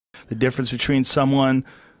The difference between someone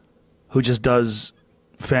who just does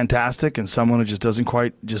fantastic and someone who just doesn't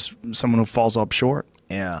quite, just someone who falls up short.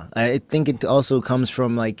 Yeah, I think it also comes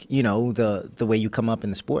from, like, you know, the way you come up in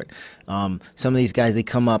the sport. Some of these guys, they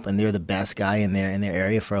come up and they're the best guy in their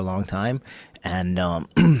area for a long time, and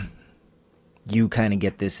you kind of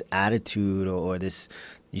get this attitude or this.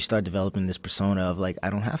 You start developing this persona of, like, I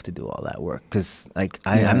don't have to do all that work because, like,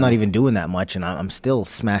 I'm not even doing that much, and I'm still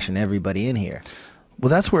smashing everybody in here. Well,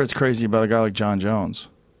 that's where it's crazy about a guy like Jon Jones.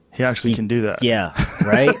 He actually can do that. Yeah,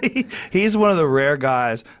 right? He's one of the rare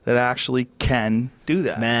guys that actually can do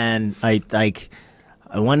that. Man, I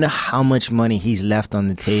wonder how much money he's left on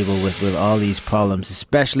the table with all these problems,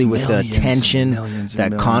 especially with the attention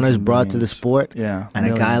that Connor's brought to the sport. Yeah. And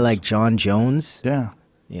a guy like Jon Jones. Yeah.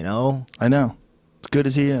 You know? I know. As good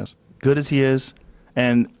as he is. Good as he is.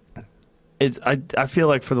 And I feel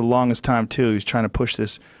like for the longest time, too, he was trying to push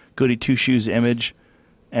this goody two-shoes image.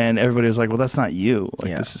 And everybody was like, well, that's not you.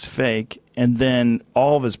 Like, this is fake. And then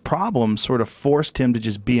all of his problems sort of forced him to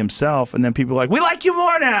just be himself. And then people were like, we like you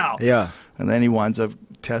more now. Yeah. And then he winds up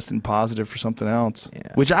testing positive for something else,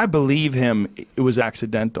 which I believe him, it was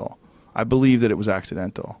accidental. I believe that it was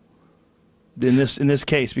accidental in this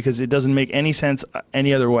case, because it doesn't make any sense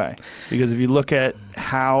any other way. Because if you look at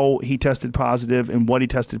how he tested positive and what he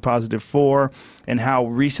tested positive for, and how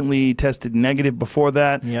recently he tested negative before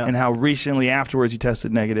that, and how recently afterwards he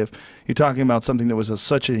tested negative, you're talking about something that was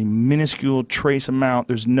such a minuscule trace amount.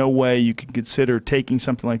 There's no way you could consider taking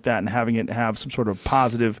something like that and having it have some sort of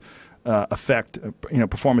positive effect,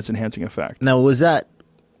 performance enhancing effect. Now, was that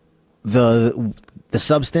the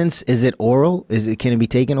substance? Is it oral? Can it be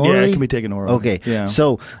taken orally? Yeah, it can be taken orally. Okay. Yeah.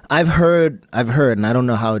 So I've heard, and I don't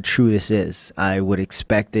know how true this is. I would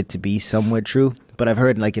expect it to be somewhat true, but I've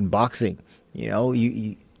heard, like, in boxing, you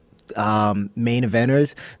main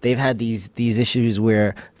eventers, they've had these issues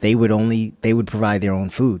where they would provide their own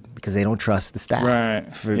food because they don't trust the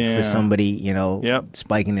staff for somebody,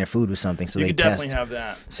 spiking their food with something. So you they could definitely have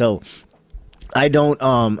that. So I don't,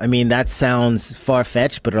 I mean, that sounds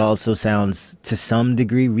far-fetched, but it also sounds to some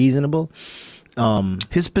degree reasonable.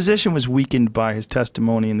 His position was weakened by his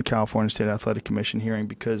testimony in the California State Athletic Commission hearing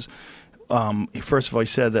because, first of all, he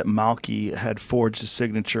said that Malky had forged his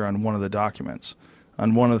signature on one of the documents,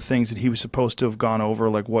 on one of the things that he was supposed to have gone over,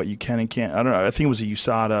 like what you can and can't. I don't know. I think it was a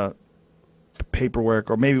USADA paperwork,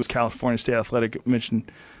 or maybe it was California State Athletic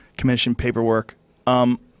Commission paperwork.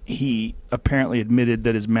 He apparently admitted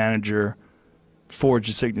that his manager forged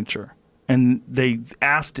a signature, and they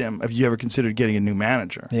asked him, have you ever considered getting a new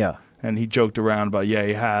manager? Yeah. And he joked around about, yeah,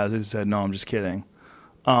 he has. He said, no, I'm just kidding.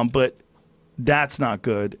 But that's not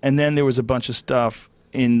good. And then there was a bunch of stuff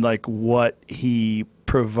in, like, what he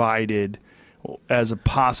provided as a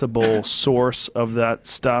possible source of that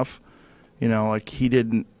stuff. Like, he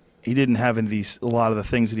didn't have a lot of the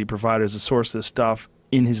things that he provided as a source of this stuff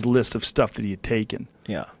in his list of stuff that he had taken.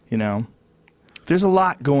 Yeah. There's a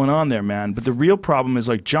lot going on there, man. But the real problem is,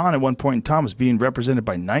 like, Jon at one point in time was being represented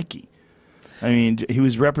by Nike. I mean, he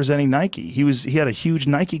was representing Nike. He had a huge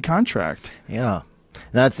Nike contract. Yeah.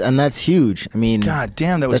 That's huge. I mean, God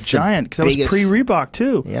damn, that was giant, because that was pre-Reebok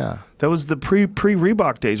too. Yeah. That was the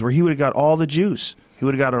pre-Reebok days where he would have got all the juice. He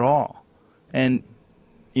would have got it all. And,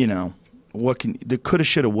 the coulda,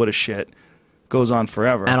 shoulda, woulda shit goes on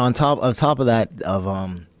forever. And on top of that,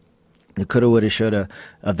 the coulda, woulda, shoulda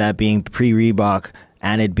of that being pre-Reebok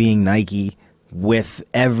and it being Nike, with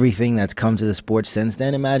everything that's come to the sport since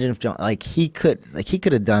then, imagine if Jon, he could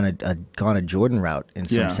have gone a Jordan route in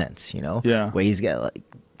some sense, where he's got, like,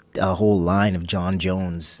 a whole line of Jon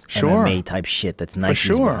Jones MMA type shit that's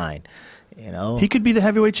Nike's behind. He could be the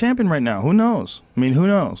heavyweight champion right now. Who knows? I mean, who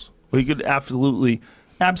knows? Well, he could absolutely,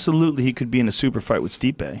 he could be in a super fight with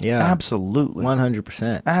Stipe. Yeah, absolutely,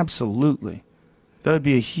 100%, absolutely. That would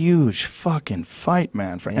be a huge fucking fight,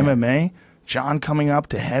 man, for MMA. Jon coming up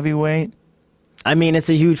to heavyweight. I mean, it's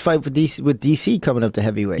a huge fight with DC coming up to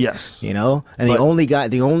heavyweight. Yes, and the only guy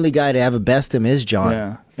to ever best him is Jon.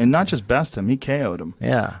 Yeah, and not just best him, he KO'd him.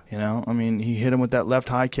 Yeah, I mean, he hit him with that left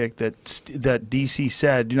high kick that DC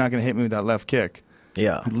said, "You're not going to hit me with that left kick."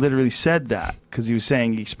 Yeah, he literally said that because he was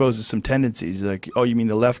saying he exposes some tendencies. He's like, "Oh, you mean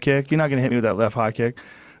the left kick? You're not going to hit me with that left high kick."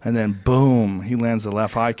 And then boom, he lands the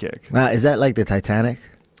left high kick. Is that like the Titanic?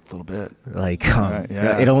 A little bit. Like,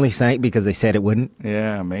 it only sank because they said it wouldn't?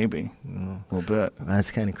 Yeah, maybe. A little bit.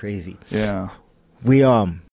 That's kind of crazy. Yeah. We